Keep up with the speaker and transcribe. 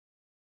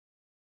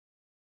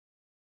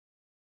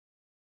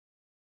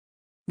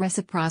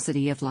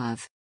Reciprocity of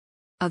love.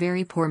 A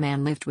very poor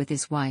man lived with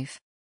his wife.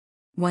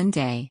 One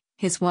day,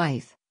 his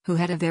wife, who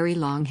had a very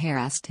long hair,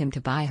 asked him to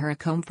buy her a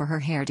comb for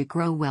her hair to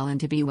grow well and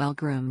to be well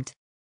groomed.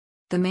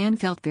 The man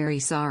felt very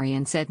sorry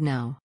and said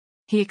no.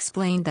 He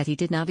explained that he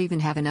did not even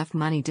have enough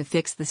money to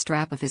fix the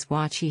strap of his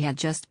watch he had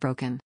just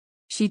broken.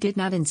 She did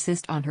not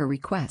insist on her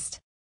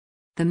request.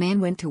 The man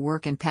went to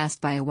work and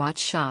passed by a watch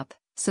shop,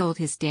 sold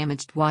his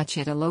damaged watch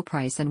at a low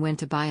price and went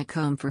to buy a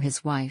comb for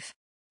his wife.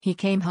 He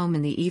came home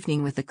in the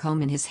evening with the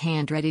comb in his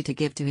hand ready to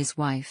give to his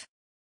wife.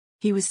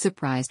 He was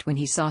surprised when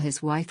he saw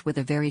his wife with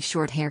a very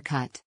short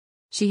haircut.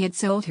 She had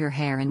sold her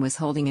hair and was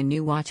holding a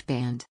new watch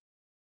band.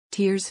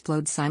 Tears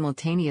flowed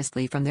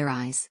simultaneously from their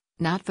eyes,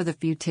 not for the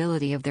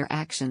futility of their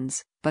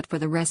actions, but for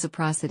the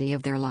reciprocity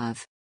of their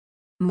love.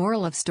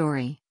 Moral of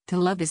story: to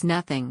love is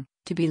nothing,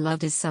 to be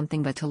loved is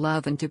something, but to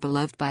love and to be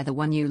loved by the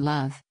one you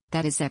love,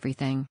 that is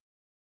everything.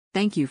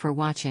 Thank you for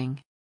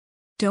watching.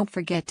 Don't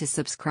forget to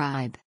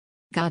subscribe.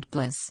 God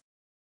bless.